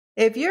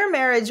If your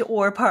marriage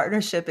or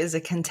partnership is a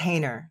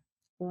container,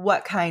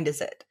 what kind is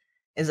it?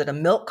 Is it a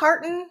milk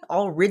carton,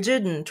 all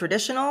rigid and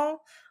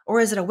traditional? Or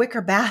is it a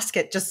wicker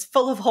basket just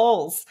full of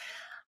holes?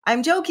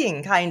 I'm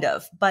joking, kind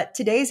of, but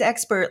today's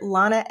expert,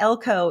 Lana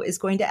Elco, is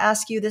going to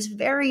ask you this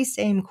very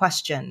same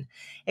question.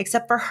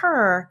 Except for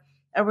her,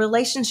 a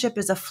relationship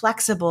is a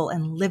flexible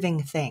and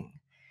living thing.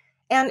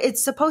 And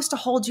it's supposed to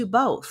hold you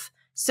both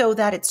so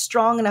that it's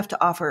strong enough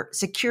to offer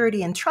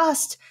security and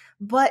trust,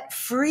 but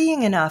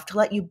freeing enough to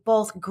let you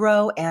both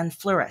grow and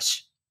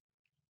flourish.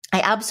 I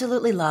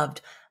absolutely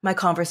loved my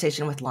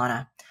conversation with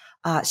Lana.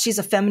 She's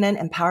a feminine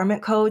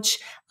empowerment coach,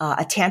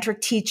 a tantric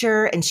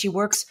teacher, and she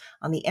works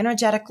on the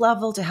energetic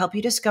level to help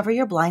you discover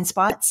your blind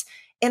spots,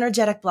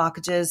 energetic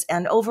blockages,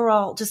 and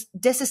overall just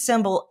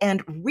disassemble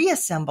and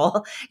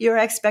reassemble your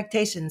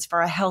expectations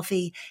for a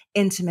healthy,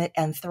 intimate,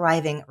 and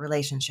thriving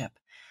relationship.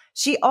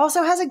 She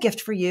also has a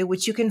gift for you,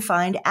 which you can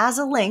find as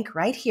a link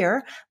right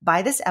here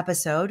by this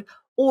episode.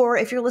 Or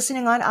if you're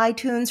listening on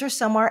iTunes or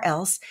somewhere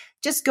else,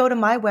 just go to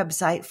my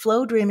website,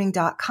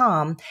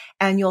 flowdreaming.com,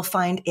 and you'll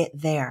find it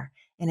there.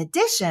 In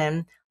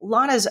addition,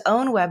 Lana's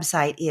own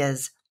website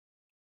is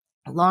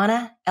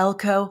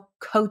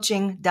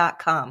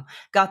lanaelcocoaching.com.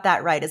 Got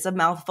that right. It's a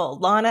mouthful.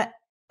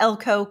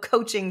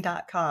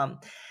 lanaelcocoaching.com.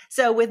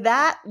 So with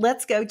that,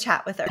 let's go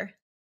chat with her.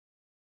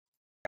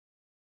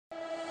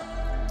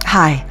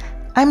 Hi,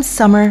 I'm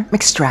Summer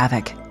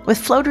McStravick with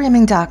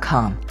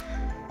flowdreaming.com,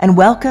 and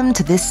welcome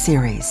to this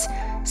series,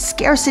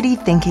 Scarcity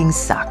Thinking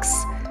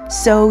Sucks.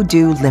 So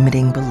do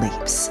limiting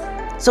beliefs.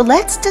 So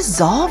let's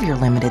dissolve your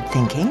limited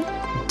thinking,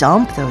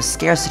 dump those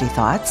scarcity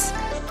thoughts,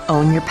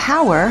 own your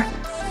power,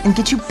 and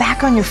get you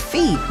back on your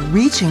feet,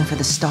 reaching for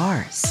the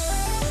stars.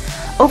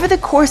 Over the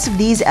course of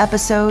these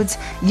episodes,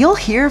 you'll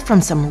hear from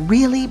some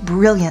really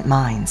brilliant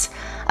minds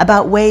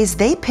about ways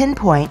they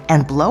pinpoint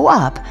and blow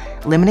up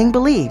limiting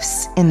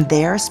beliefs in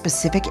their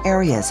specific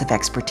areas of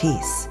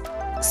expertise.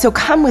 So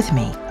come with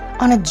me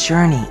on a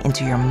journey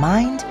into your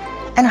mind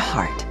and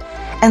heart,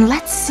 and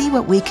let's see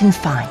what we can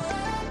find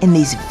in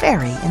these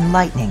very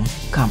enlightening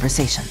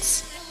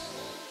conversations.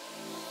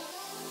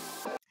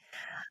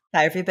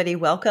 Hi, everybody.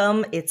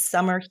 Welcome. It's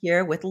Summer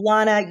here with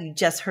Lana. You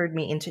just heard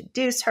me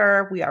introduce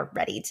her. We are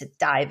ready to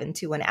dive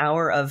into an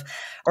hour of,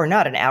 or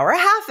not an hour,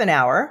 half an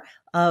hour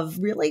of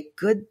really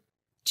good,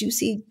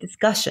 juicy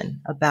discussion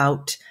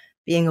about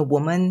being a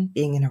woman,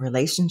 being in a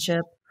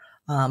relationship,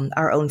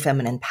 our own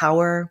feminine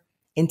power,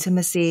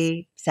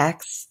 intimacy,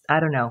 sex. I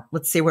don't know.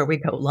 Let's see where we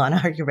go.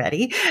 Lana, are you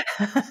ready?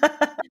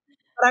 But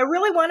I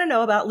really want to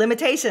know about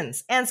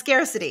limitations and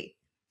scarcity.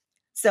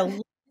 So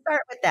let's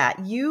start with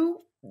that.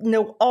 You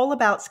know all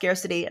about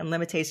scarcity and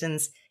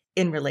limitations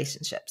in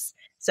relationships.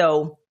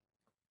 So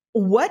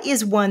what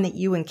is one that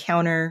you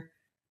encounter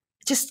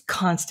just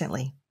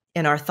constantly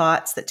in our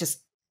thoughts that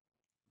just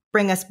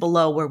bring us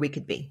below where we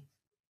could be?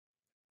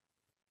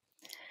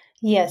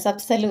 Yes,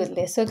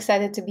 absolutely. So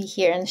excited to be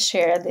here and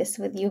share this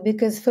with you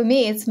because for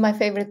me, it's my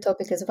favorite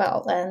topic as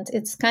well. And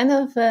it's kind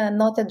of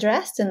not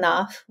addressed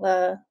enough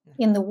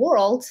in the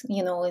world,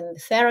 you know, in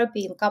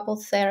therapy, in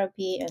couples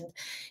therapy, and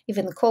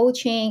even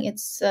coaching.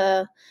 It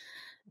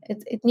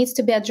needs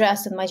to be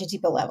addressed at much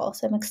deeper level.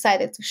 So I'm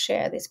excited to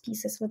share these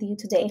pieces with you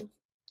today.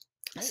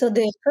 So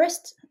the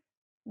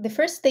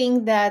first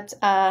thing that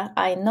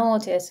I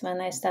noticed when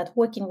I start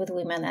working with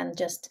women and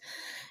just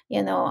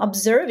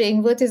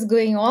observing what is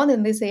going on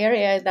in this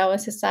area in our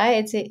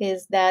society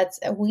is that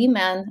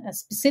women,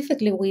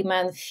 specifically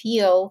women,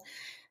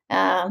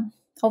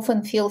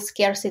 often feel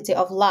scarcity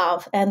of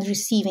love and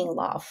receiving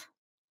love.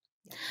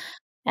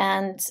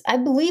 And I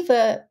believe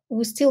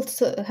we still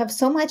have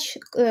so much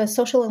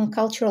social and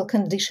cultural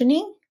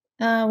conditioning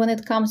when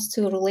it comes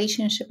to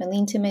relationship and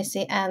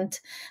intimacy and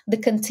the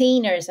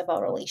containers of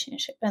our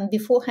relationship. And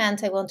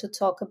beforehand, I want to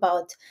talk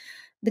about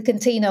the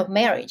container of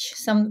marriage,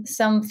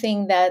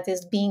 something that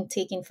is being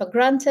taken for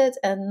granted,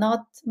 and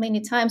not many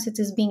times it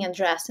is being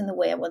addressed in the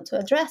way I want to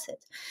address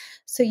it.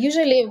 So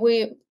usually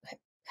we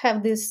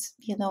have this,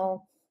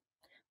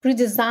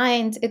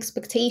 pre-designed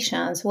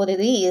expectations, what it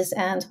is,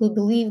 and we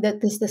believe that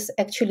this is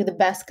actually the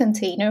best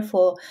container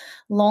for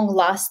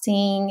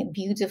long-lasting,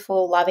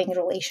 beautiful, loving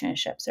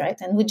relationships, right?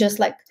 And we just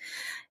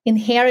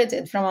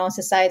inherited from our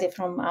society,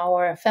 from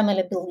our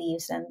family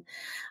beliefs, and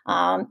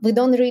we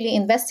don't really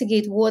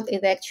investigate what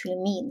it actually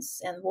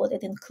means and what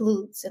it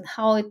includes and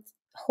how it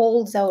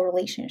holds our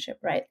relationship,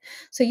 right?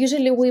 So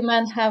usually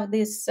women have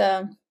this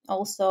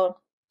also,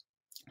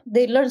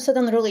 they learn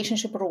certain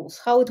relationship rules,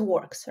 how it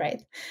works,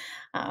 right?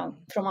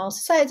 From our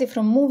society,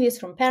 from movies,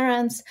 from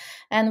parents,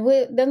 and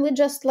we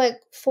just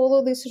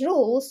follow these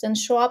rules and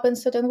show up in a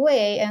certain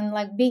way, and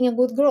being a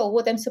good girl,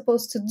 what I'm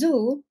supposed to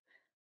do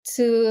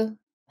to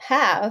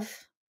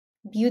have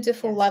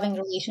beautiful, loving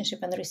relationship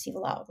and receive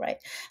love, right?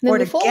 Or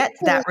to get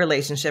that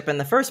relationship in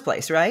the first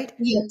place, right?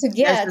 Yeah, to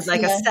get. There's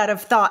a set of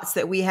thoughts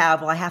that we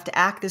have. Well, I have to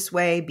act this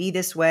way, be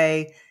this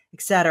way,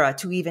 etc.,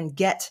 to even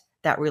get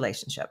that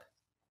relationship.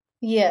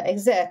 Yeah,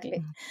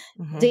 exactly.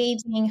 Mm-hmm.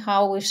 Dating,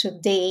 how we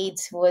should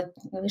date, what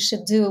we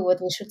should do, what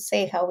we should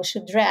say, how we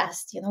should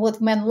dress, what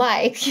men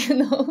like,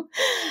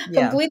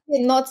 Yeah.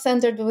 completely not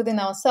centered within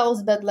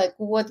ourselves, but like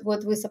what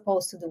we're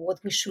supposed to do, what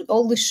we should,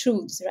 all the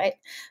shoulds, right?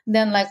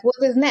 Then like what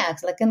is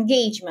next? Like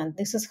engagement.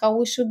 This is how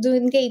we should do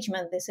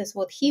engagement. This is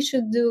what he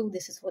should do.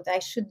 This is what I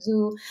should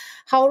do.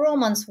 How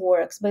romance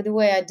works. By the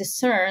way, I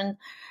discern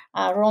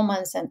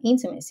romance and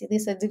intimacy.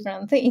 These are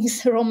different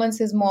things.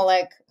 Romance is more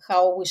like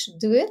how we should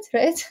do it,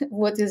 right?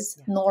 What is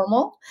Yeah.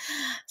 normal.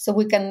 So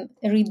we can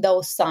read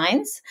those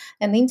signs,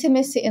 and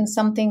intimacy in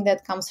something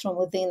that comes from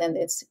within, and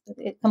it's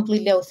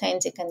completely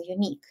authentic and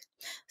unique.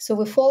 So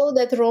we follow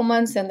that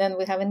romance, and then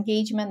we have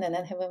engagement, and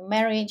then have a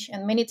marriage.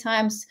 And many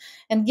times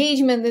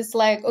engagement is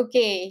like,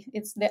 okay,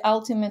 it's the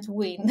ultimate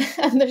win.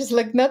 And there's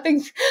like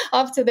nothing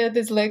after that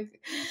is like,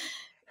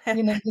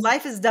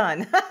 Life is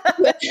done.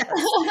 yeah.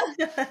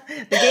 Yes.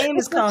 The game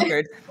is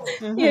conquered.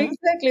 Yeah, Mm-hmm.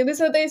 exactly. This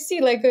is what I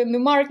see, like in the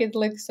market,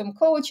 like some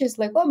coaches,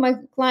 like, oh, my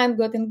client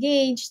got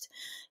engaged.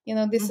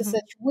 This is Mm-hmm.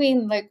 such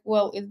win. Like,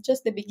 well, it's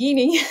just the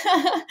beginning.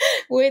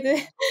 wait,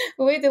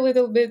 wait a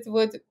little bit.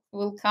 What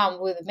will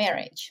come with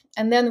marriage?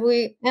 And then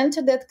we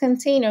enter that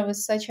container with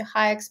such a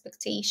high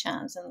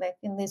expectations and like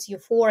in this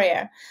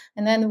euphoria,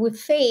 and then we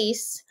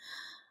face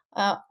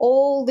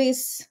all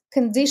this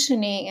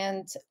conditioning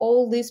and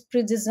all this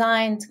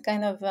pre-designed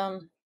kind of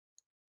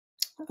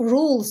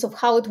rules of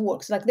how it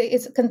works. Like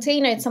it's a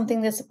container, it's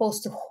something that's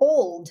supposed to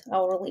hold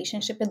our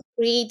relationship and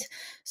create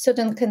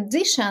certain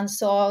conditions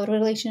so our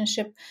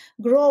relationship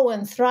grow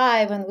and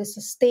thrive, and we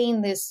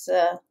sustain this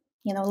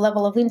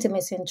level of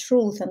intimacy and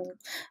truth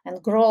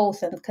and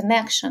growth and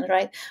connection,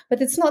 right?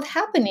 But it's not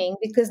happening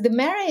because the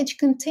marriage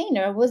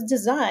container was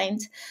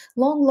designed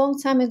long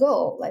time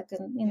ago, like Yeah.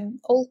 in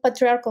old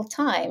patriarchal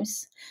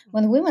times,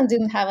 when women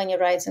didn't have any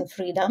rights and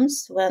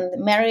freedoms, when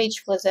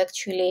marriage was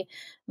actually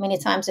many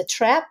times a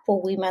trap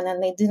for women,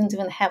 and they didn't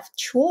even have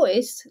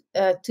choice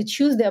to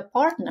choose their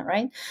partner,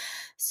 right?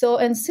 So,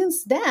 and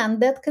since then,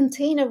 that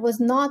container was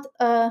not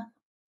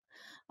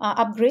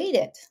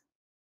upgraded.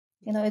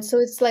 So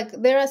it's like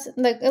there is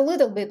like a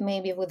little bit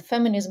maybe with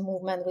feminism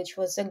movement, which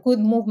was a good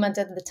movement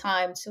at the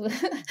time to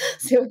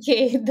say,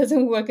 okay, it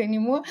doesn't work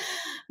anymore.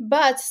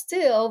 But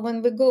still,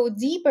 when we go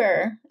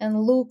deeper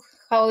and look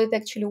how it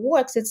actually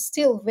works, it's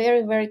still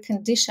very, very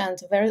conditioned,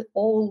 very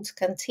old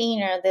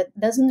container that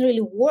doesn't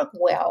really work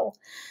well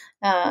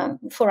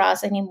for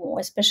us anymore,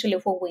 especially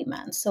for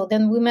women. So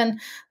then women,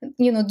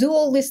 do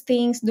all these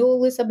things, do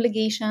all these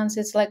obligations.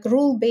 It's like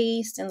rule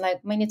based, and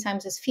like many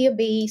times it's fear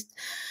based.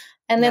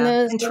 And then Yeah.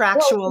 there's like, well,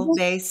 Contractual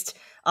based.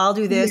 I'll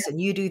do yeah, this and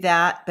you do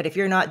that. But if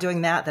you're not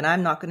doing that, then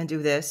I'm not going to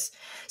do this.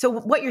 So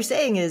what you're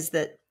saying is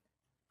that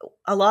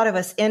a lot of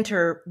us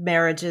enter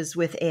marriages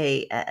with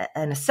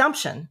an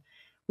assumption,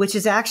 which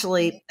is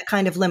actually a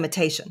kind of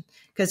limitation,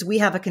 because we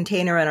have a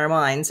container in our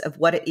minds of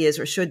what it is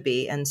or should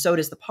be, and so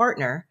does the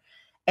partner,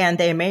 and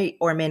they may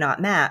or may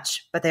not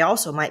match, but they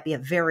also might be a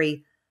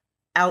very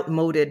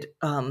outmoded,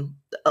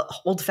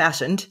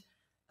 old-fashioned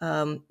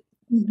um,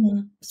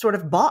 mhm. sort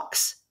of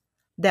box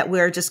that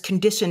we're just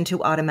conditioned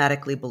to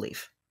automatically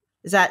believe.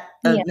 Is that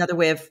Yeah. another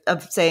way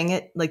of saying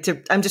it?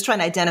 I'm just trying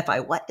to identify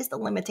what is the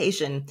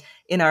limitation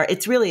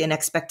it's really in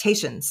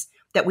expectations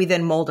that we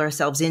then mold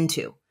ourselves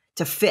into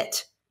to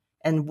fit.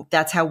 And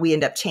that's how we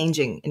end up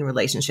changing in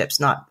relationships,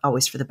 not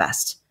always for the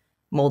best,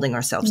 molding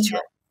ourselves to Yeah.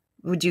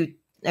 it. Would you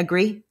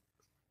agree?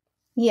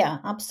 Yeah,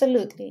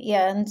 absolutely.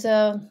 Yeah. And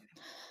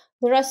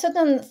there are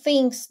certain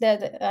things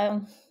that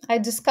I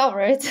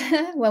discovered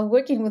while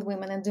working with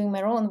women and doing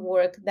my own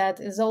work that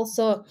is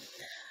also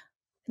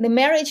the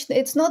marriage.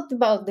 It's not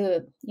about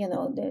the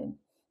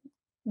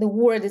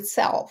word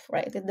itself,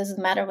 right? It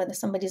doesn't matter whether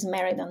somebody's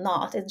married or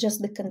not. It's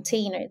just the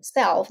container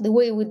itself, the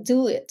way we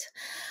do it.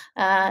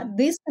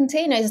 This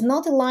container is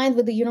not aligned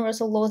with the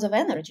universal laws of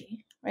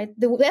energy, right?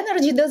 The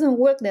energy doesn't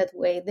work that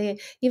way.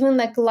 Even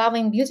like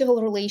loving,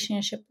 beautiful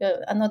relationship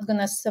are not going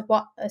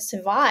to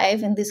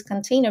survive in this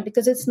container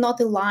because it's not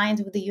aligned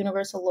with the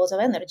universal laws of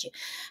energy.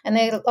 And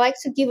I like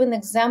to give an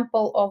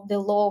example of the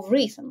law of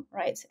rhythm,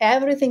 right?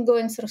 Everything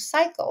going through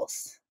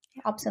cycles,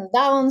 ups and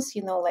downs,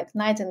 like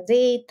night and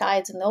day,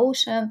 tides and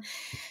ocean,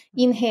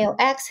 inhale,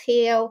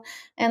 exhale.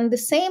 And the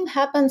same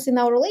happens in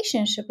our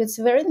relationship. It's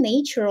very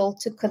natural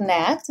to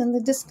connect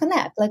and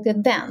disconnect, like a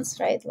dance,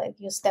 right? Like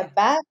you step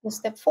back, you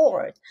step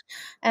forward.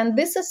 And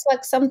this is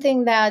like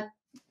something that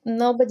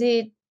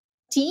nobody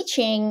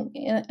teaching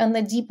on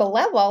a deeper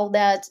level,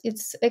 that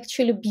it's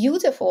actually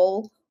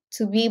beautiful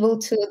to be able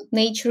to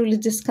naturally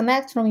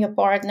disconnect from your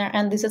partner,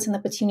 and this is an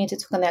opportunity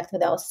to connect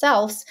with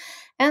ourselves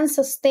and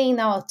sustain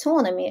our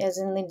autonomy as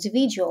an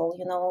individual,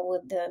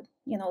 with the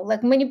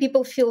like many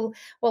people feel,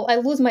 well, I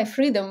lose my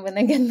freedom when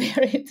I get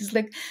married. It's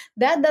like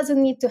that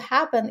doesn't need to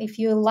happen. If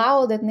you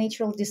allow that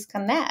natural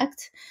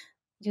disconnect,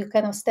 you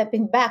kind of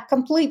stepping back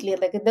completely.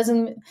 Like it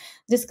doesn't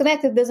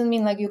disconnect, it doesn't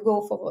mean like you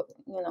go for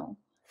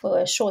for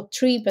a short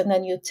trip and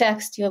then you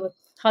text your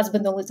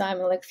husband all the time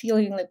and like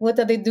feeling like, what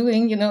are they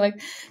doing?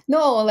 Like,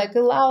 no, like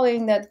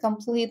allowing that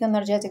complete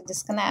energetic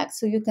disconnect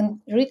so you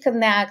can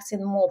reconnect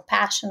in more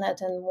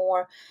passionate and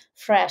more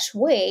fresh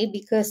way,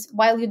 because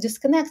while you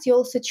disconnect, you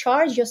also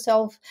charge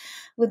yourself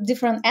with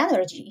different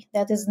energy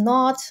that is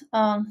not,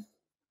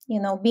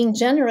 being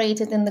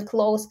generated in the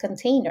closed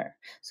container.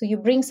 So you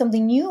bring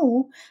something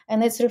new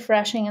and it's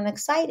refreshing and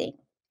exciting.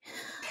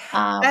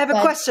 I have a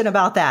But question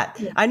about that.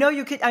 yeah. I know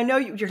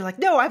you're like,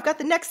 no, I've got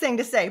the next thing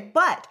to say.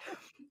 But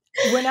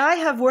when I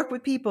have worked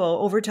with people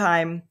over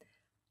time,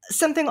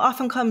 something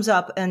often comes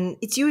up, and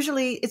it's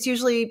usually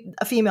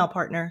a female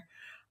partner.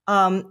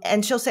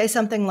 And she'll say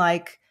something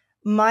like,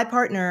 my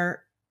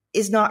partner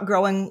is not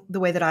growing the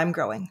way that I'm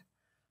growing.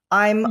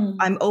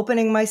 I'm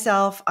opening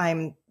myself,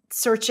 I'm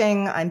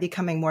searching, I'm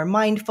becoming more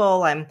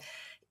mindful, I'm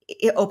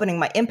opening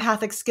my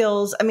empathic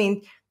skills. I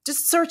mean,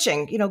 just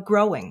searching,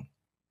 growing.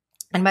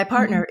 And my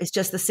partner is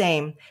just the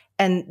same.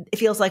 And it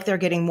feels like they're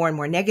getting more and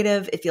more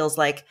negative. It feels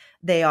like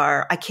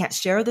I can't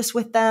share this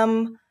with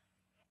them.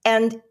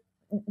 And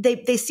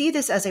they see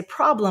this as a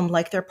problem,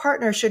 like their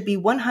partner should be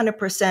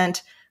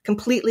 100%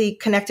 completely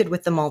connected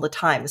with them all the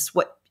time. Is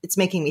what it's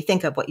making me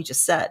think of what you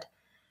just said.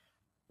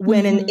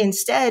 When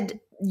instead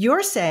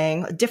you're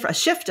saying a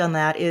shift on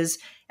that is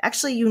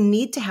actually you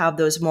need to have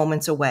those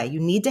moments away.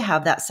 You need to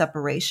have that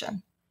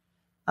separation.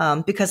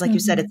 Because like you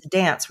said, it's a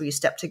dance where you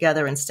step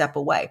together and step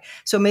away.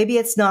 So maybe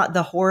it's not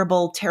the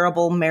horrible,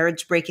 terrible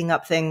marriage breaking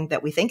up thing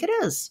that we think it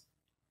is.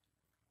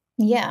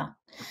 Yeah.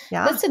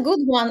 Yeah. That's a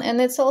good one.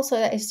 And it's also,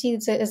 I see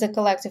it as a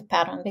collective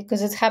pattern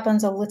because it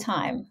happens all the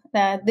time.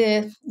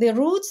 The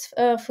roots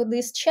for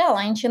this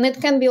challenge, and it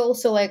can be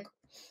also like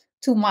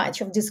too much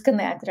of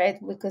disconnect, right?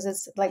 Because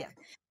it's like,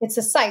 it's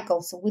a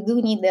cycle. So we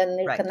do need then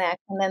Right. reconnect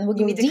and then we You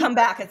go need to deeper. come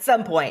back at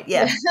some point.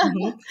 Yes.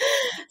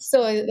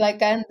 So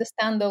like I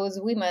understand those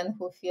women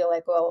who feel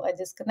like, well, I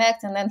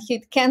disconnect and then he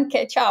can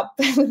catch up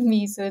with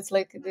me. So it's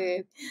like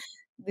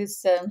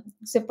this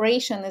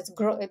separation is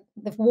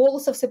the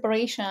walls of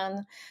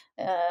separation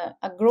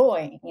are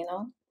growing,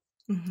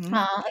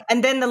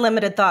 And then the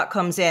limited thought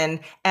comes in,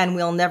 and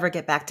we'll never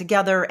get back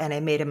together, and I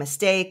made a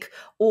mistake,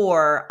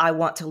 or I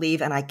want to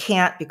leave and I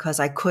can't because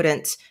I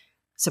couldn't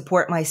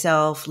support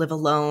myself, live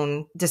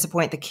alone,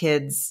 disappoint the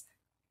kids,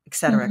 et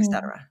cetera, et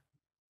cetera.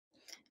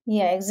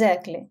 Yeah,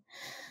 exactly.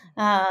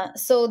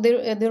 So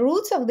the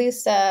roots of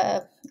this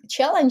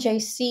challenge I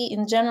see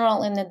in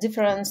general in the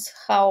difference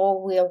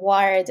how we are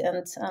wired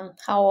and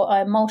how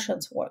our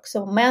emotions work.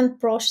 So men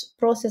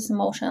process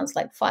emotions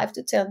like 5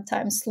 to 10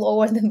 times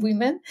slower than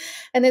women,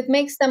 and it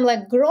makes them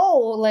like grow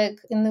like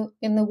in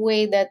the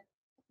way that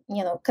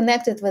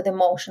connected with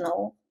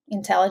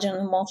intelligent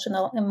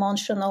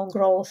emotional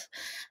growth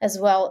as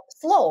well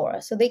slower.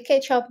 So they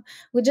catch up.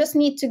 We just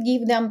need to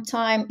give them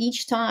time.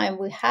 Each time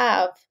we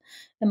have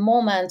a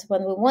moment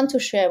when we want to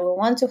share, we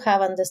want to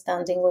have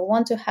understanding, we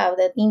want to have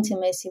that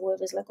intimacy where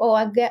it's like, oh,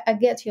 I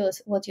get you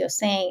what you're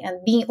saying,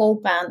 and being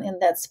open in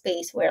that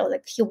space where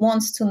like he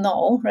wants to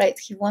know, right?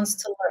 He wants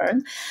to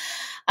learn.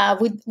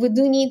 We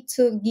do need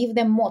to give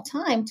them more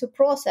time to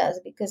process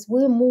because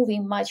we're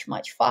moving much,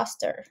 much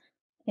faster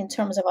in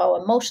terms of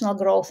our emotional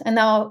growth and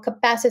our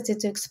capacity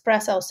to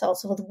express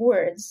ourselves with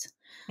words,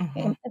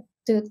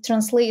 to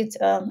translate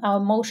our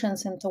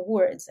emotions into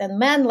words. And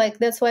men, like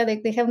that's why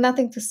they have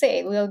nothing to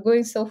say. We are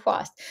going so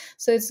fast.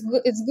 So it's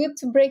good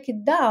to break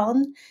it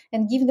down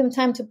and give them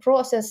time to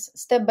process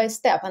step by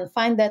step and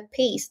find that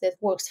pace that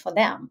works for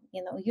them.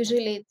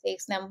 Usually it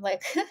takes them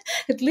like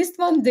at least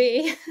one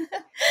day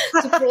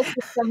to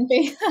process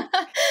something.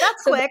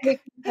 That's So that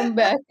quick. they can come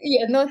back.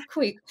 Yeah, not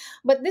quick.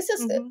 But this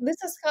is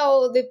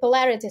how the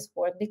polarities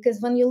work. Because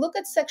when you look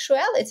at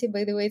sexuality,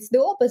 by the way, it's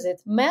the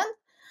opposite. Men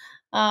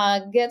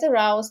get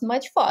aroused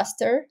much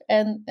faster,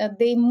 and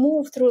they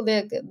move through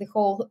the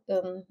whole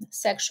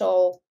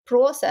sexual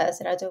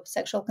process, right, of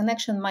sexual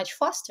connection much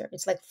faster.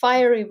 It's like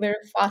fiery,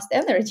 very fast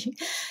energy.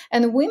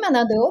 And women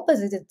are the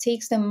opposite. It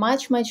takes them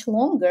much, much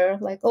longer,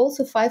 like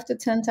also 5 to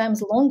 10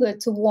 times longer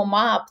to warm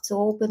up, to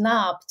open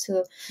up,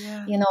 to,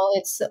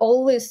 it's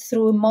always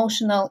through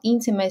emotional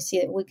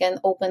intimacy we can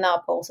open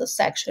up also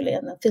sexually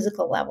on a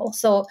physical level.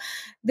 So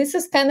this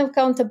is kind of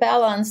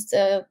counterbalanced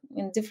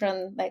in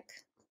different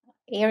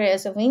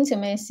areas of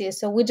intimacy.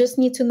 So we just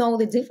need to know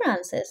the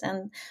differences.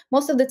 And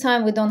most of the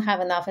time we don't have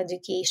enough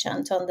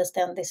education to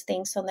understand these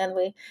things. So then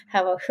we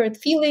have our hurt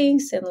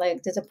feelings and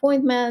like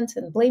disappointment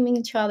and blaming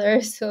each other.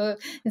 So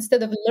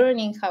instead of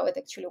learning how it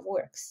actually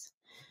works.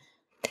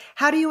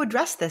 How do you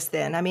address this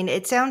then? I mean,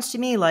 it sounds to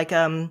me like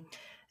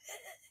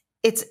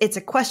it's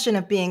a question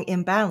of being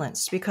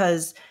imbalanced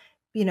because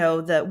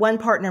the one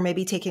partner may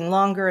be taking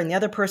longer and the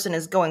other person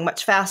is going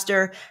much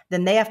faster,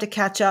 then they have to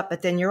catch up,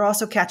 but then you're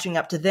also catching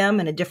up to them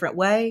in a different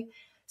way.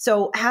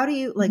 So how do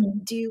you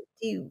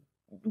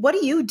what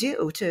do you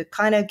do to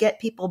kind of get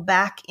people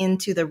back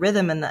into the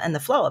rhythm and the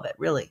flow of it,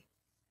 really?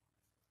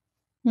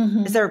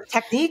 Is there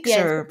techniques It's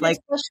a or great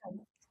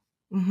question.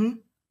 Mm-hmm.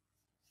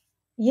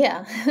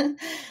 Yeah.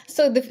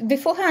 So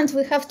beforehand,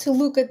 we have to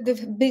look at the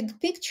big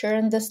picture,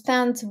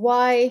 understand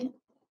why,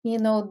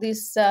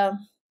 this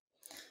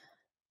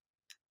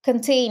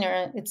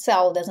container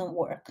itself doesn't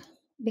work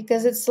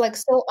because it's like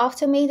so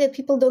automated,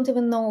 people don't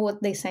even know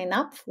what they sign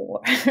up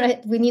for.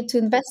 Right, we need to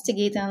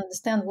investigate and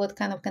understand what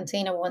kind of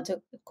container we want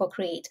to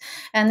co-create.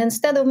 And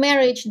instead of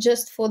marriage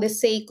just for the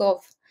sake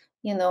of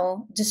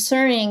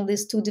discerning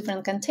these two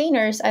different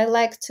containers, I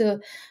like to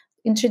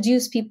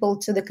introduce people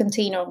to the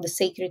container of the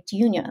sacred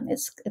union.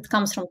 It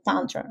comes from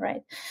Tantra,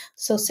 right?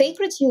 So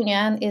sacred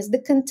union is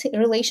the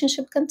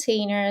relationship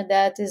container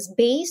that is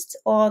based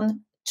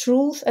on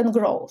truth and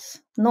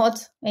growth,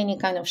 not any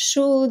kind of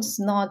shoulds,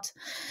 not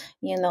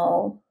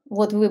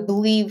what we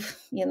believe,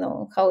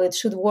 how it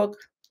should work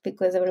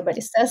because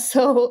everybody says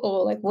so,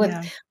 or like what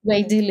Yeah. we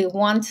ideally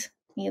want,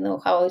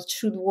 how it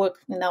should work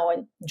in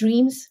our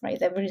dreams,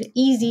 right? Everything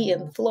easy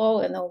and flow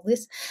and all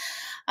this.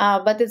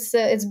 But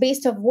it's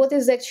based on what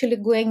is actually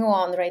going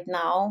on right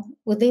now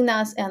within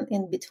us and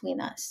in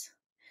between us.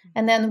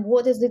 And then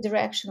what is the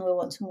direction we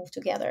want to move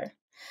together.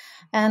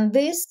 And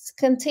this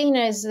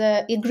container is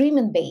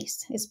agreement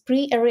based. It's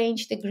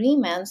pre-arranged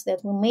agreements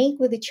that we make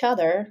with each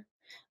other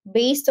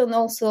based on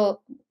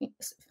also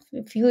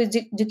a few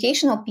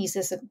educational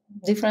pieces,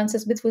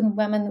 differences between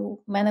men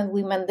and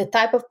women, the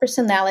type of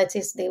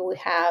personalities they will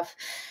have,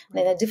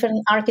 the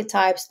different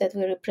archetypes that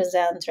we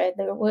represent, right?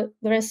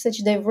 There is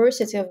such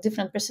diversity of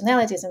different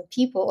personalities and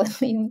people,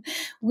 in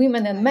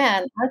women and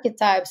men,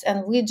 archetypes,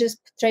 and we just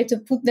try to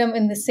put them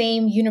in the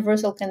same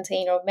universal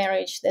container of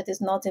marriage that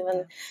is not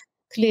even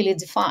clearly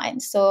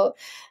defined. So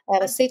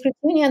the sacred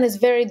union is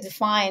very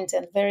defined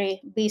and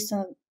very based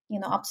on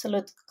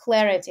absolute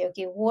clarity.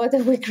 Okay, what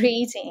are we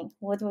creating?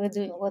 What are we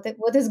doing?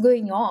 What is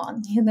going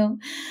on? So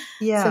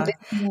Yeah. this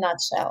in a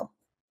nutshell.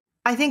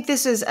 I think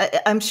this is,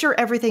 I'm sure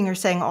everything you're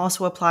saying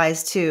also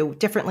applies to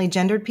differently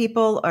gendered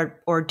people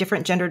or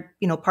different gendered,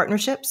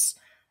 partnerships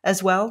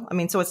as well. I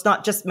mean, so it's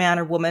not just man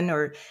or woman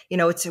or,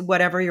 it's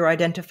whatever you're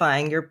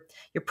identifying. You're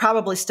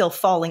probably still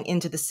falling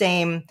into the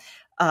same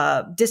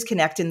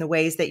disconnect in the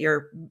ways that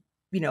you're,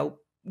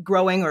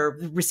 growing or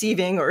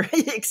receiving or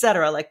et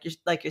cetera, like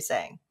you're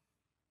saying.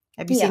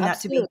 Have you Yeah, seen that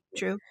to be absolutely.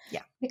 true?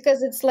 Yeah.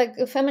 Because it's like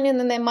a feminine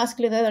and a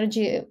masculine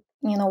energy,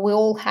 we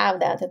all have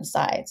that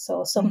inside.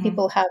 So some Mm-hmm.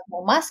 people have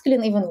more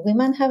masculine, even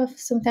women have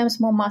sometimes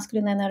more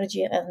masculine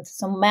energy, and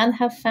some men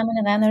have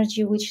feminine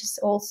energy, which is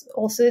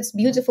also it's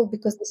beautiful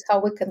because it's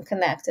how we can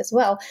connect as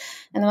well.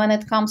 And when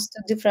it comes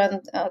to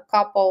different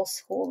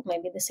couples who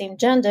may be the same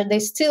gender, they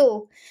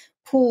still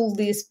pull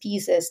these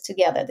pieces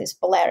together, these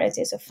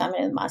polarities of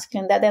feminine and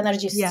masculine. That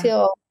energy is Yeah.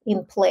 still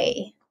in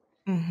play.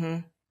 Mm-hmm.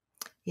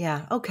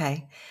 Yeah.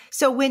 Okay.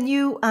 So when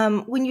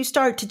you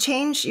start to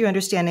change your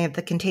understanding of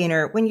the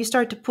container, when you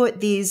start to put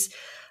these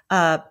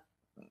uh,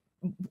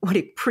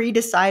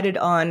 pre-decided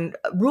on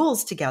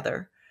rules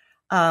together,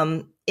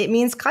 it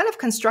means kind of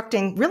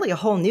constructing really a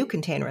whole new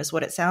container, is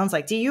what it sounds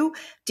like. Do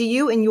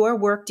you in your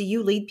work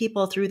lead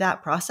people through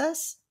that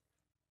process?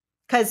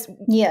 Because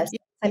Yes, you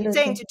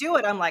saying absolutely. to do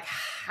it, I'm like,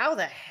 how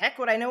the heck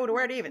would I know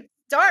where to even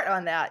start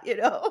on that?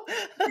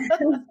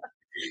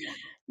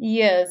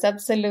 Yes,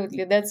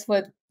 absolutely. That's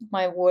what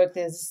my work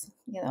is.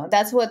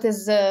 That's what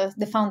is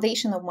the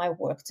foundation of my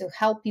work, to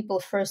help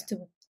people first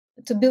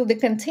to build the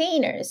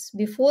containers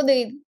before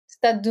they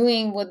start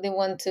doing what they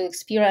want to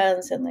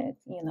experience and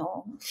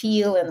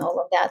feel and all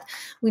of that.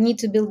 We need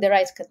to build the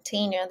right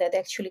container that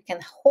actually can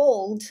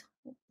hold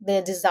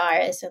their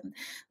desires and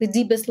the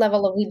deepest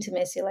level of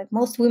intimacy. Like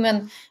most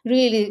women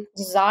really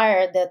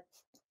desire that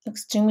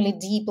extremely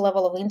deep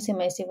level of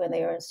intimacy when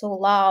they are so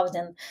loved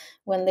and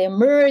when they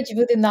merge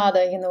with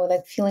another,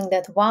 like feeling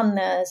that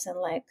oneness and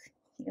like,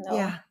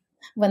 Yeah.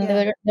 when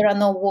Yeah. there are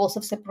no walls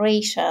of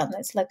separation.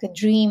 It's like a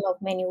dream of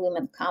many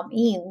women come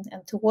in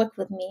and to work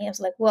with me.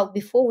 It's like, well,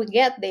 before we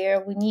get there,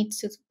 we need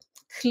to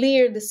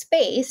clear the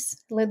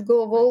space, let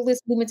go of all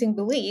these limiting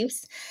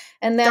beliefs,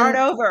 and Start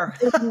then over.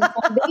 build the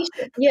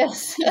foundation.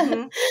 Yes,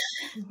 hmm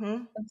hmm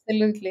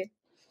absolutely.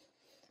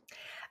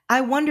 I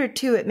wonder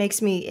too. It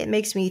makes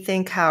me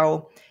think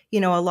how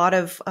a lot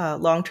of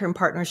long-term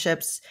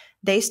partnerships,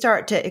 they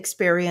start to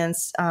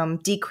experience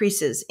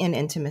decreases in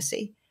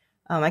intimacy.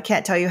 I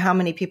can't tell you how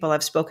many people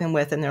I've spoken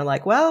with, and they're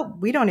like, "Well,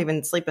 we don't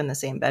even sleep in the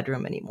same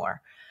bedroom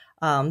anymore.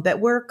 But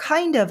we're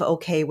kind of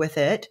okay with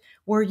it.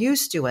 We're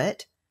used to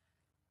it."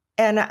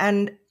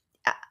 And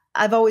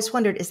I've always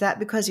wondered, is that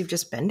because you've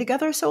just been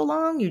together so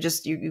long?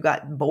 You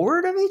got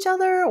bored of each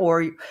other,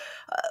 or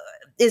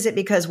is it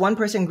because one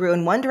person grew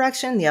in one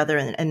direction, the other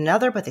in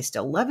another, but they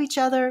still love each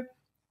other?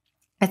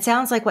 It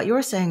sounds like what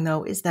you're saying,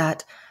 though, is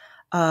that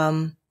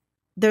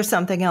there's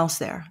something else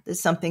there.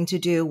 There's something to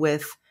do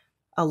with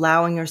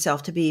allowing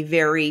yourself to be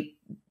very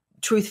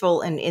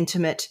truthful and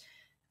intimate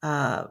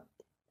uh,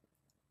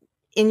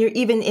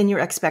 even in your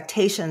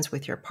expectations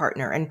with your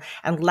partner,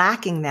 and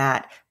lacking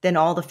that, then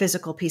all the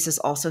physical pieces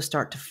also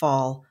start to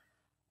fall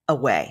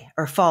away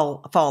or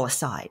fall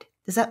aside.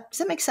 Does that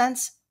make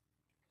sense?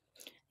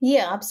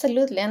 Yeah,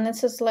 absolutely. And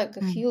this is like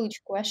a Mm.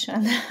 huge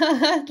question.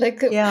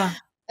 Like, Yeah.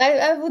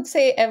 I would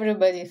say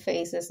everybody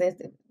faces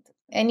it.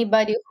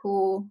 Anybody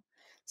who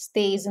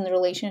stays in a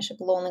relationship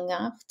long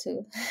enough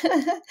to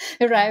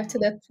arrive to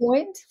that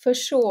point, for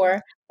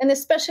sure. And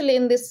especially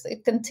in this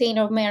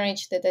container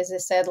marriage that, as I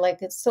said,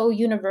 like it's so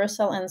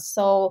universal and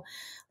so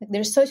like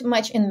there's so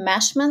much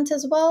enmeshment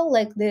as well,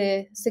 like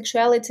the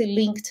sexuality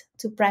linked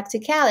to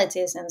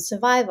practicalities and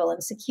survival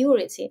and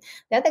security.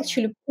 That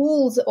actually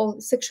pulls all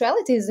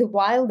sexuality is a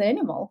wild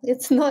animal.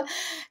 It's not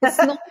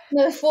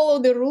follow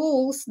the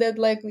rules that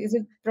like is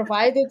it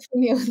provided for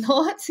me or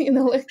not,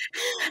 like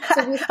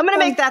so I'm going to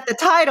make that the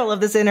title of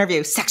this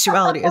interview.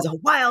 Sexuality is a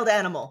wild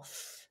animal.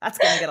 That's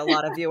going to get a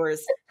lot of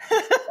viewers.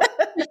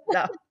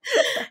 No.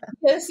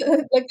 Yes,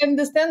 like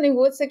understanding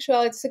what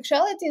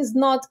sexuality is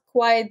not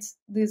quite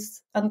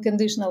this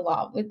unconditional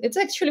love. It's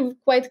actually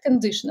quite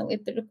conditional.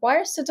 It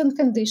requires certain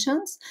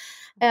conditions.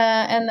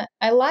 And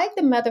I like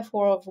the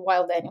metaphor of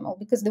wild animal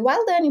because the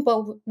wild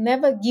animal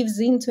never gives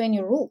in to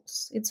any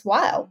rules. It's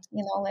wild,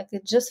 like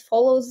it just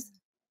follows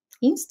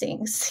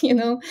instincts,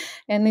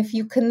 and if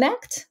you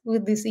connect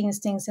with these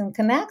instincts and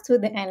connect with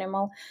the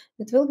animal,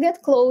 it will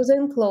get closer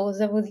and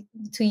closer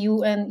to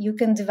you, and you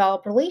can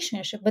develop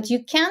relationship. But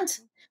you can't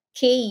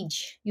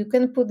cage. You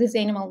can put this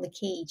animal in the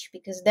cage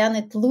because then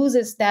it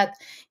loses that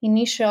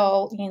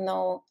initial,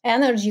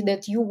 energy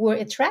that you were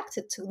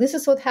attracted to. This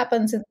is what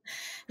happens in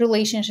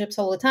relationships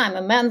all the time.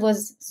 A man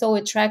was so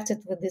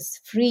attracted with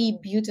this free,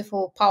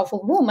 beautiful,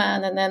 powerful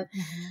woman, and then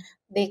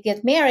they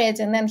get married,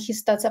 and then he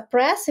starts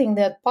oppressing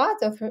that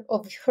part of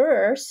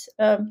hers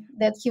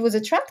that he was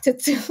attracted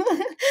to.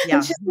 Yeah.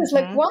 And she's just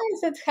like, why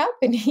is it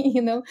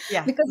happening?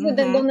 Yeah. Because they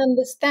don't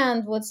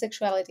understand what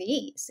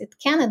sexuality is. It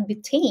cannot be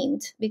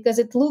tamed because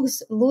it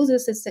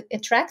loses its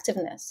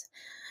attractiveness.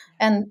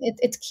 And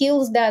it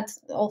kills that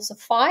also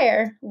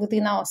fire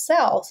within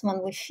ourselves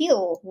when we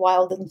feel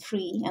wild and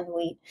free, and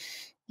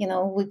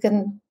we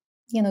can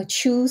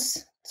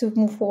choose to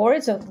move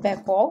forward or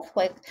back off.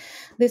 Like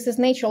this is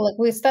natural. Like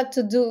we start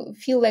to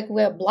feel like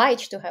we're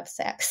obliged to have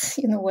sex.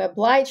 We're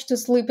obliged to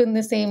sleep in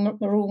the same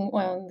room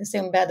or in the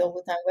same bed all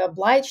the time. We're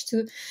obliged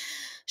to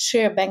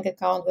share a bank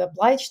account. We're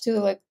obliged to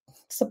like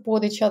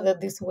support each other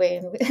this way.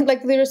 And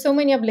like there are so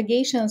many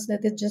obligations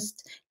that it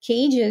just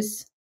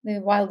cages the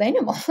wild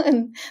animal,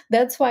 and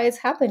that's why it's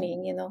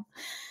happening.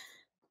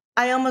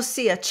 I almost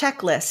see a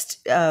checklist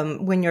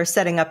when you're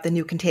setting up the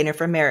new container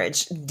for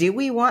marriage. Do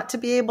we want to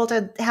be able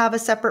to have a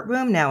separate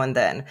room now and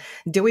then?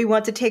 Do we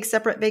want to take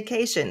separate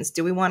vacations?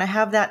 Do we want to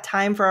have that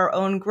time for our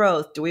own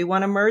growth? Do we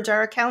want to merge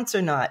our accounts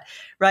or not?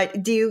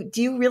 Right? Do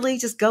you really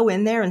just go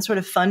in there and sort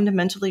of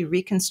fundamentally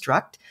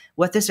reconstruct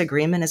what this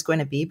agreement is going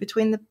to be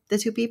between the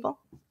two people?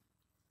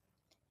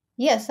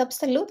 Yes,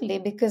 absolutely,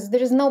 because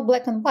there is no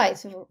black and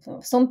white.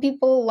 Some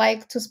people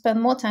like to spend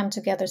more time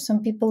together.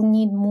 Some people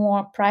need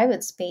more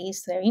private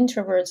space. They're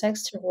introverts,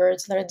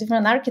 extroverts. There are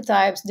different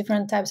archetypes,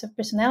 different types of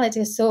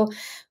personalities. So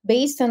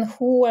based on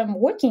who I'm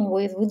working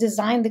with, we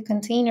design the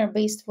container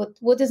based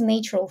what is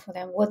natural for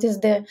them, what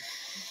is the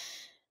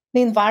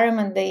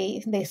environment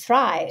they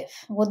thrive,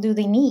 what do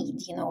they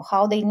need,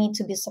 how they need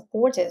to be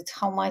supported,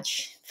 how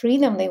much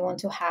freedom they want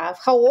to have,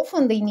 how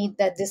often they need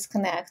that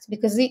disconnect,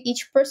 because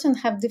each person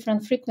have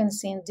different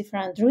frequency and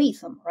different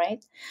rhythm,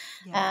 right?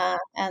 Yeah.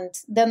 And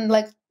then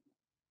like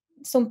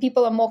some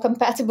people are more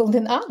compatible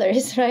than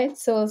others, right?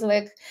 So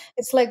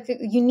it's like a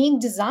unique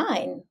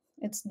design.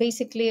 It's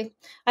basically,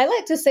 I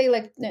like to say,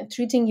 like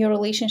treating your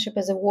relationship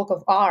as a work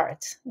of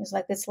art. It's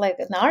like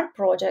an art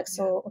project.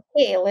 So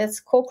okay, let's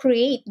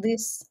co-create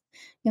this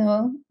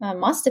a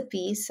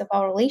masterpiece of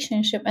our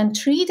relationship and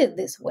treat it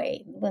this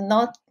way. We're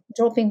not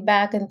dropping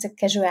back into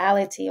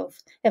casuality of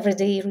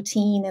everyday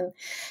routine, and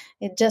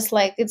it just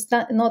like it's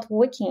not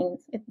working.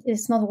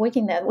 It's not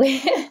working that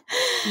way.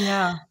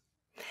 Yeah.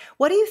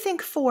 What do you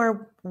think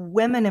for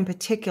women in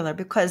particular?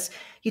 Because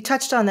you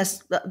touched on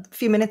this a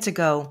few minutes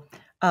ago,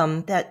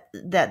 that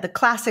the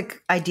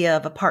classic idea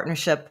of a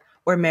partnership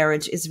or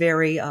marriage is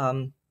very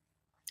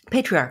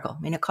patriarchal.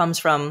 I mean, it comes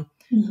from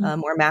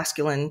more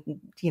masculine,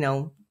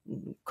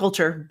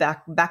 culture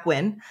back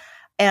when.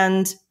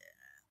 And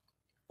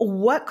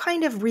what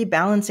kind of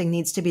rebalancing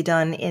needs to be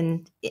done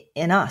in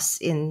us,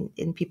 in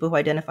people who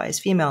identify as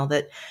female,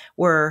 that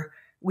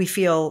we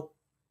feel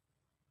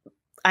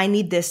I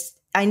need this.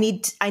 I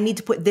need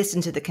to put this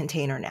into the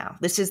container now.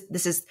 This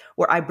is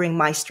where I bring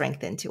my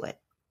strength into it.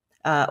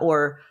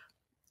 Or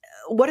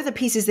what are the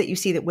pieces that you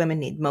see that women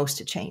need most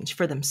to change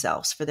for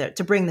themselves,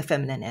 to bring the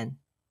feminine in?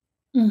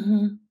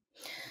 Mm-hmm.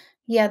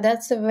 Yeah,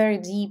 that's a very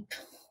deep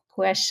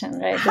question,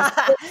 right?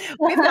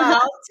 We've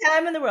got all the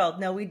time in the world.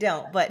 No, we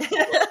don't. But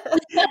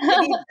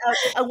maybe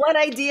one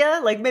idea,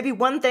 like maybe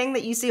one thing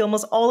that you see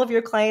almost all of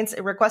your clients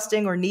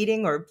requesting or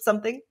needing or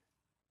something.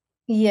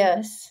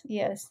 Yes.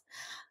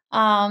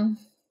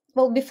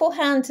 Well,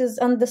 beforehand is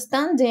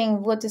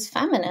understanding what is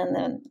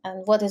feminine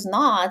and what is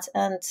not,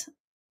 and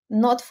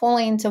not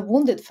falling into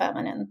wounded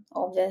feminine,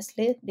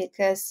 obviously,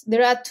 because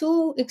there are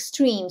two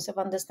extremes of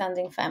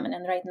understanding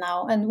feminine right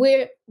now, and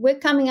we're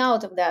coming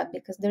out of that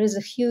because there is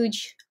a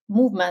huge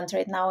movement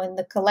right now in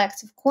the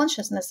collective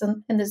consciousness,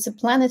 and it's a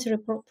planetary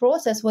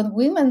process when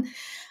women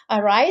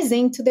are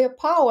rising to their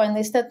power and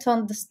they start to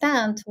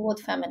understand what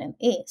feminine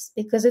is,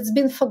 because it's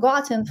been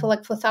forgotten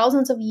for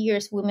thousands of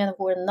years. Women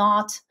were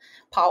not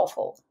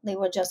powerful, they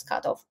were just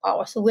cut off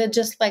power. So we're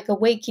just like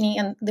awakening,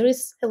 and there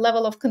is a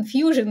level of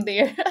confusion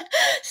there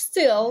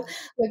still,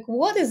 like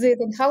what is it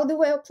and how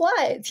do I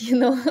apply it,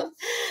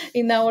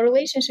 in our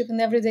relationship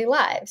in everyday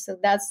life. So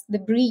that's the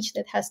bridge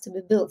that has to be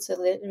built. So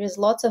there is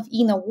lots of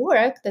inner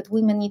work that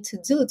women need to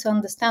do to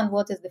understand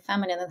what is the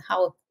feminine and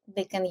how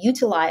they can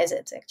utilize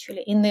it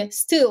actually in the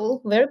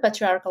still very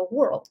patriarchal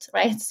world,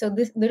 right? So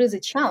there is a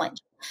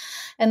challenge.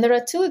 And there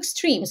are two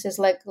extremes. It's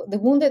like the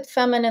wounded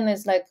feminine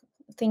is like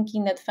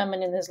thinking that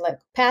feminine is like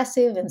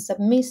passive and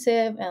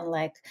submissive and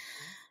like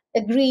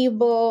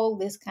agreeable,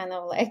 this kind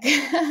of like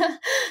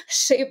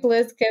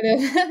shapeless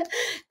kind of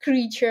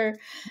creature.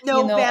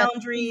 No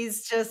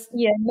boundaries, just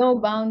no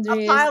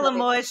boundaries. A pile of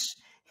mush.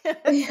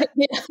 Right.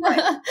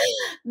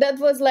 That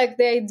was like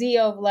the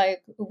idea of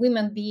like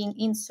women being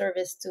in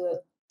service to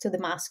the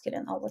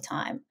masculine all the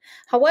time.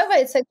 However,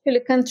 it's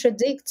actually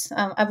contradicts.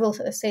 I will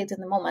say it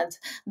in a moment.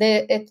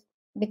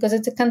 Because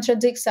it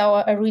contradicts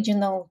our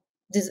original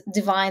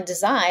divine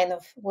design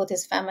of what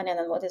is feminine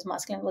and what is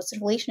masculine, what's the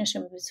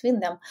relationship between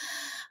them.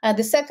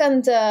 The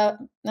second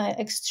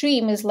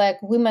extreme is like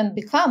women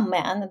become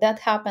men. That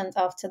happened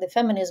after the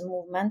feminist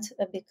movement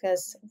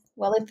because,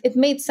 well, it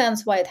made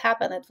sense why it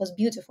happened. It was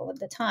beautiful at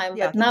the time.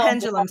 Yeah, but the now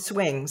pendulum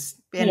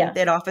swings, and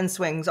it often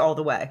swings all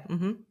the way.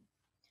 Mm-hmm.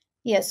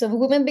 Yeah, so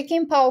women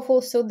became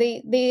powerful. So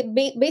they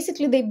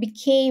basically they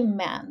became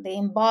men. They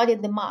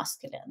embodied the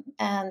masculine,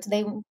 and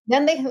they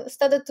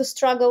started to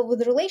struggle with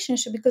the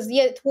relationship because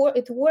it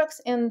works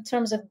in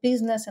terms of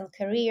business and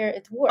career.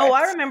 It works. Oh,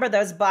 I remember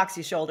those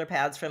boxy shoulder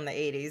pads from the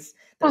 80s,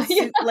 those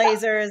suit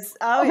blazers.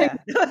 Oh yeah,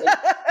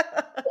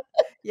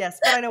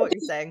 yes, but I know what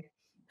you're saying.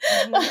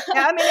 Mm-hmm.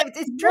 Yeah, I mean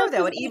it's true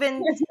though. It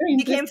even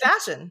became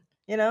fashion.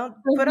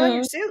 Put on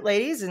your suit,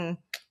 ladies, and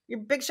your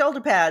big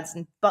shoulder pads,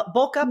 and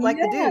bulk up like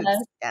the dudes.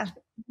 Yeah.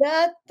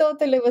 That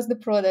totally was the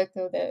product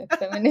of the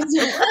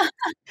feminism.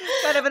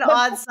 Kind of an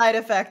odd side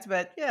effect,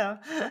 but yeah.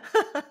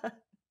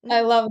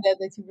 I love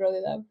that you brought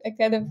it up. I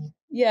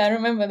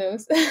remember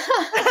those.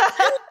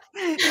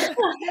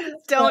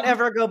 Don't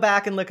ever go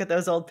back and look at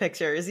those old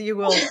pictures. You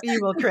will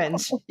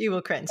cringe. You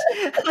will cringe.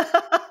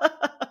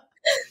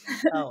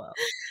 Oh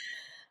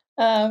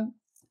well.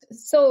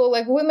 So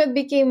like women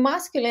became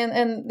masculine,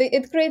 and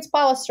it creates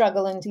power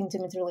struggle in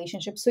intimate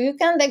relationships. So you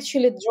can't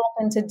actually drop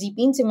into deep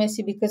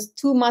intimacy because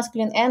two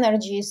masculine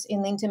energies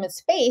in the intimate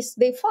space,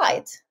 they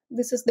fight.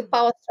 This is the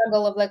power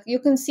struggle of like, you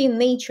can see in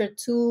nature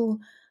two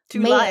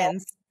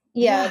lions.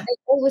 Yeah, they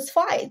always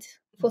fight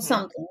for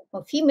something,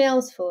 for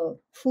females, for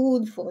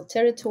food, for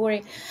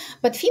territory.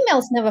 But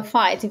females never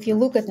fight. If you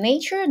look at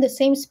nature, the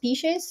same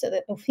species,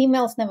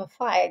 females never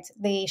fight.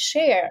 They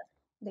share.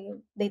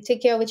 They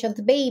take care of each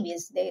other's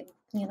babies. They're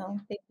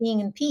being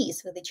in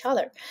peace with each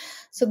other.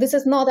 So this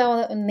is not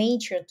our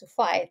nature to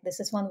fight. This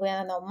is when we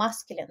are now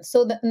masculine.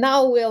 So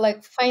now we're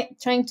like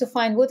trying to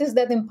find what is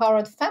that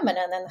empowered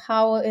feminine and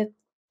how it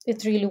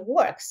really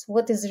works.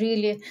 What is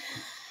the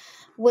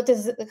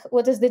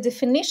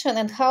definition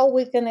and how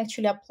we can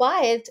actually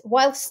apply it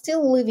while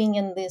still living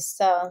in this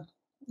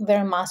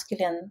very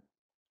masculine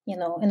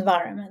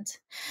environment.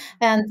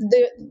 And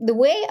the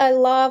way I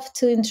love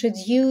to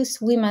introduce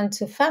women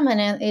to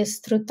feminine is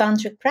through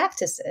tantric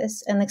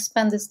practices and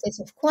expanded states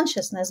of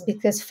consciousness,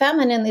 because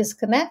feminine is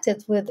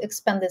connected with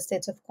expanded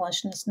states of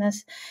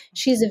consciousness.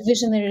 She's a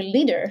visionary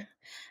leader,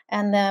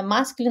 and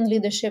masculine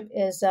leadership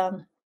is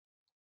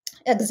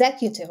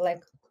executive,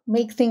 like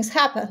make things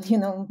happen,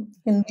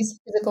 in this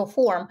physical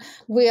form.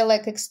 We are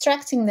like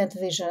extracting that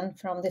vision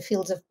from the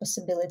fields of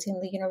possibility in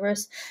the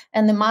universe,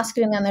 and the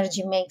masculine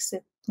energy makes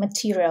it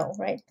material,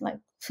 right? Like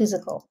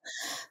physical.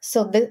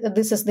 So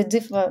this is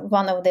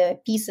one of the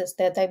pieces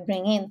that I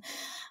bring in.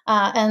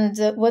 And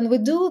when we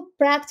do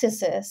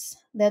practices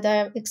that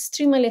are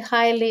extremely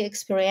highly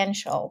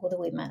experiential with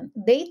women,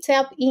 they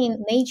tap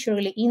in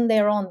naturally in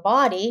their own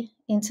body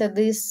into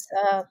this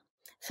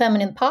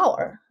feminine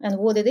power and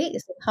what it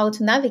is, and how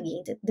to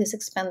navigate it, these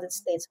expanded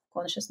states of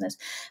consciousness.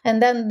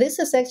 And then this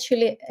is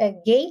actually a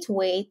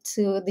gateway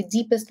to the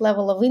deepest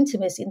level of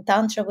intimacy. In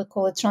Tantra, we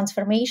call it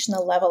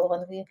transformational level,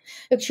 when we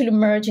actually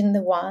merge in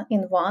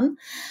one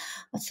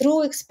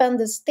through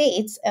expanded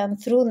states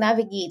and through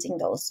navigating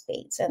those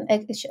states and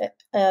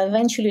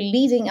eventually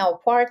leading our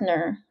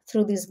partner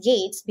through these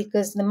gates,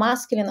 because the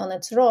masculine on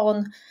its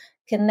own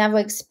can never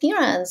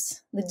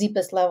experience the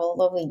deepest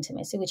level of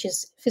intimacy, which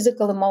is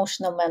physical,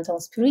 emotional, mental,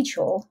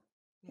 spiritual.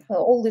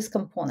 All these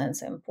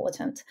components are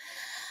important.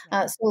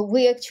 So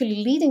we're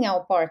actually leading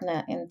our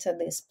partner into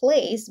this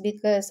place,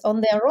 because on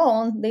their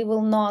own, they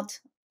will not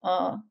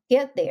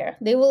get there.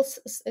 They will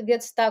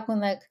get stuck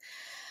on like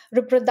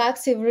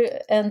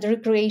and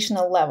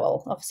recreational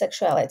level of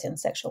sexuality and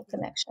sexual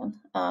connection.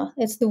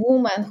 It's the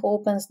woman who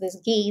opens these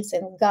gates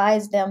and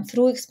guides them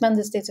through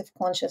expanded states of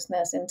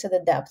consciousness into the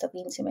depth of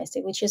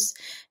intimacy, which is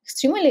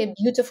extremely a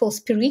beautiful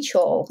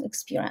spiritual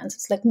experience.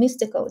 It's like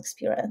mystical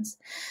experience.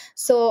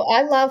 So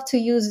I love to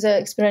use the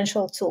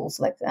experiential tools.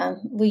 Like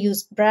we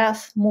use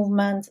breath,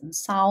 movement, and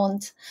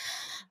sound.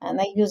 And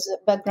I use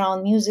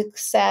background music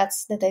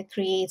sets that I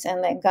create,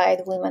 and I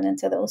guide women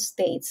into those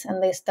states,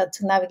 and they start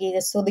to navigate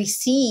it so they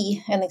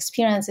see and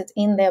experience it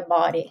in their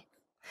body.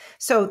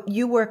 So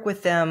you work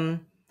with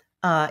them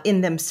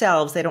in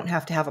themselves. They don't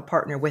have to have a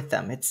partner with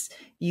them. It's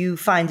you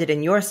find it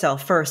in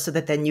yourself first so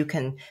that then you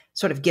can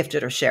sort of gift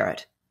it or share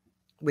it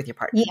with your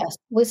partner. Yes,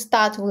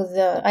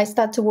 I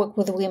start to work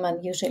with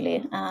women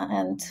usually,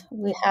 and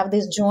we have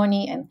this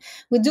journey, and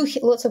we do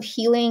lots of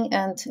healing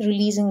and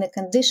releasing the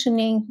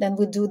conditioning. Then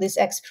we do this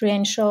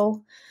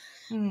experiential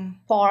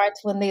part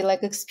when they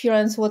like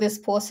experience what is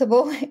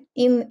possible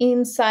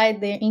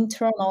inside their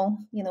internal,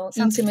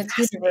 Sounds intimate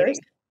fascinating. universe.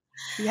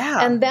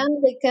 Yeah. And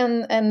then they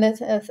can, and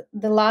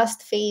the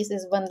last phase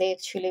is when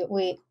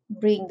we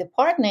bring the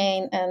partner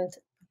in, and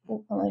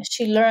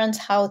she learns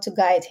how to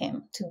guide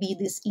him to be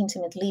this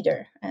intimate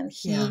leader, and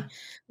he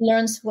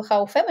learns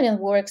how feminine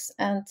works,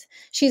 and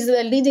she's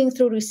leading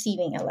through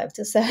receiving. I like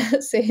to say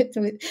it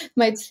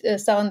might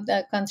sound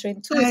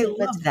counterintuitive. I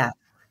love that.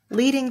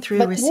 Leading through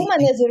But receiving.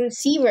 woman is a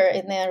receiver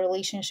in their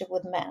relationship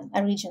with man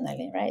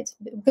originally, right?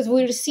 Because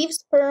we receive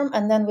sperm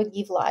and then we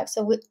give life.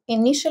 So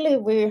initially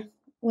we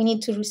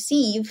need to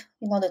receive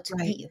in order to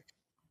give.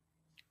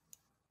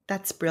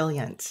 That's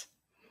brilliant.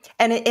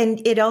 And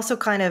it also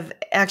kind of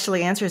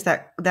actually answers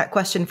that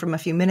question from a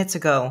few minutes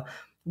ago.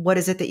 What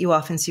is it that you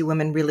often see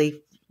women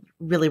really,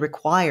 really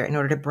require in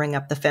order to bring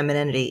up the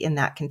femininity in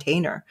that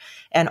container?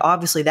 And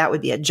obviously that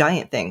would be a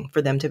giant thing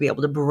for them to be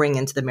able to bring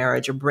into the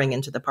marriage or bring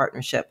into the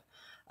partnership,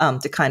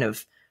 to kind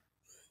of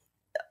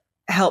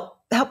help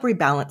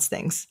rebalance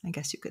things, I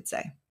guess you could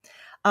say.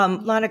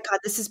 Lana, God,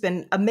 this has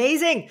been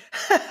amazing.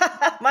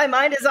 My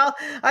mind is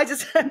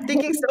I'm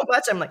thinking so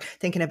much. I'm like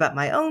thinking about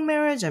my own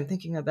marriage. I'm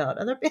thinking about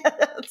other people.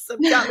 It's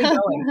got me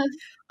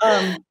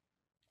going.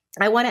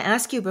 I want to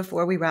ask you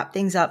before we wrap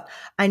things up.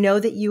 I know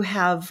that you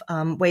have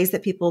ways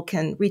that people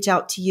can reach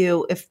out to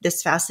you if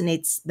this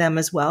fascinates them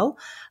as well.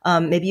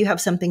 Maybe you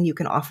have something you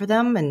can offer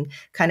them and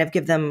kind of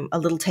give them a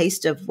little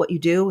taste of what you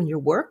do and your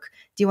work.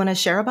 Do you want to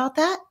share about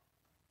that?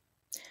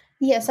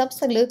 Yes,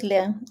 absolutely.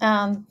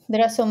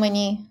 There are so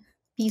many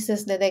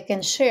pieces that I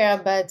can share,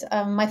 but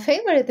my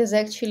favorite is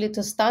actually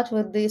to start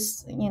with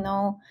this,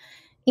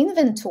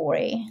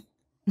 inventory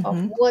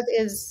of what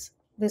is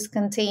this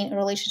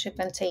relationship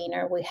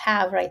container we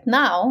have right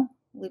now,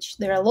 which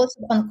there are lots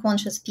of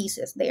unconscious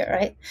pieces there,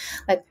 right?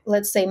 Like,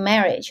 let's say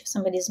marriage,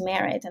 somebody's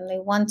married and they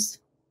want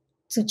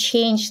to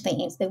change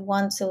things. They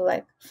want to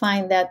like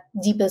find that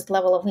deepest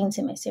level of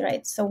intimacy,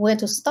 right? So where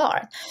to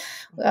start?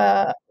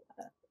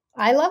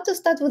 I love to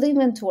start with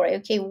inventory.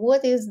 Okay,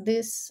 what is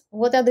this?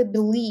 What are the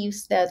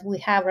beliefs that we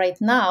have right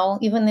now,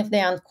 even if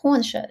they're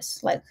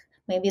unconscious? Like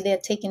maybe they're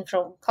taken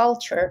from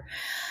culture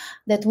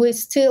that we're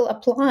still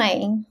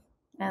applying,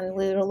 and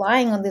we're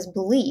relying on these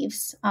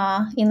beliefs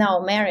in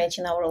our marriage,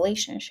 in our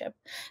relationship.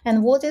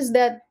 And what is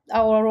that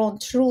our own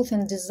truth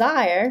and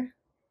desire,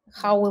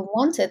 how we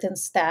want it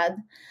instead?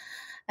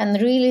 And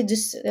really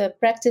just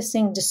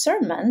practicing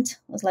discernment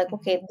was like,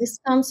 okay, this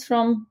comes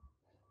from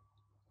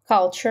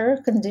culture,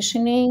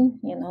 conditioning,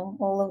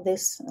 all of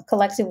this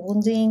collective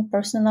wounding,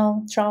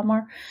 personal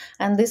trauma.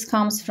 And this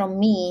comes from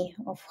me,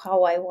 of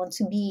how I want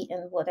to be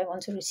and what I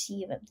want to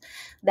receive. And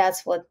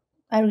that's what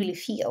I really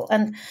feel.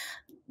 And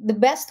the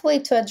best way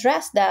to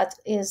address that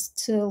is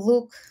to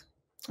look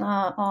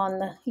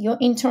on your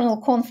internal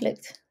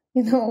conflict.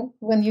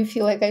 When you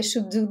feel like I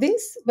should do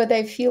this, but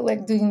I feel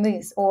like doing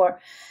this, or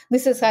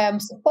this is how I'm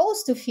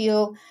supposed to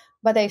feel,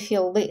 but I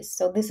feel this.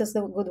 So this is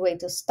a good way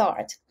to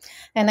start.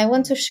 And I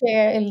want to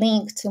share a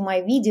link to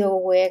my video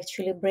where I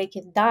actually break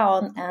it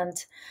down and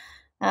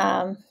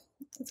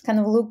it's kind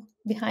of look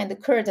behind the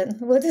curtain,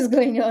 what is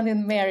going on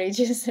in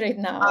marriages right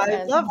now.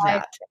 I love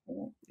that.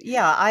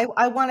 Yeah,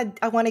 I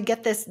want to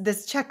get this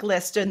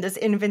checklist and this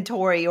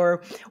inventory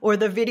or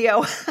the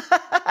video.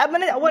 I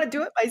want to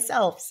do it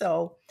myself.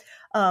 So,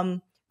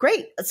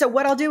 great. So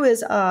what I'll do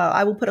is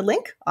I will put a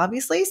link,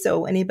 obviously.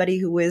 So anybody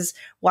who is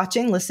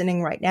watching,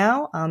 listening right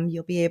now,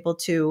 you'll be able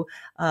to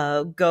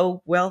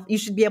go. Well, you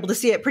should be able to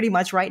see it pretty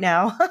much right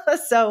now.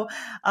 So,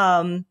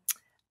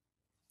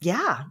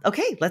 yeah.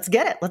 Okay, let's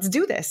get it. Let's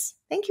do this.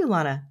 Thank you,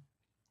 Lana.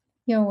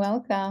 You're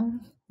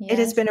welcome. Yes. It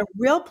has been a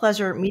real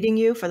pleasure meeting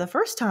you for the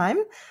first time.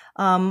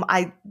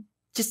 I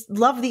just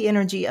love the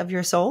energy of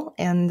your soul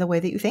and the way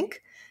that you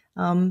think.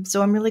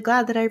 So I'm really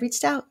glad that I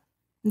reached out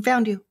and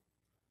found you.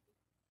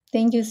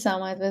 Thank you so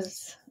much. It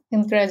was an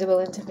incredible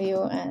interview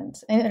and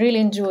I really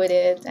enjoyed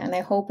it, and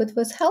I hope it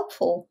was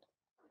helpful.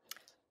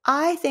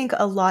 I think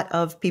a lot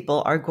of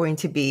people are going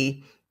to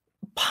be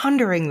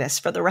pondering this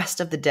for the rest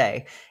of the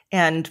day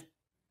and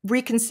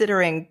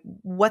reconsidering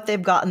what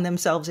they've gotten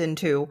themselves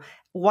into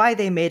why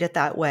they made it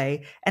that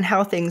way, and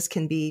how things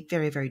can be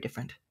very, very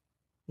different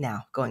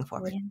now going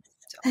forward. Yes.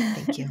 So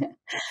thank you.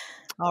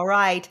 All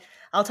right.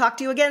 I'll talk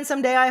to you again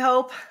someday, I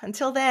hope.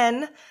 Until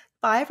then,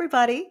 bye,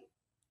 everybody.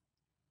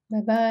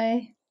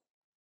 Bye-bye.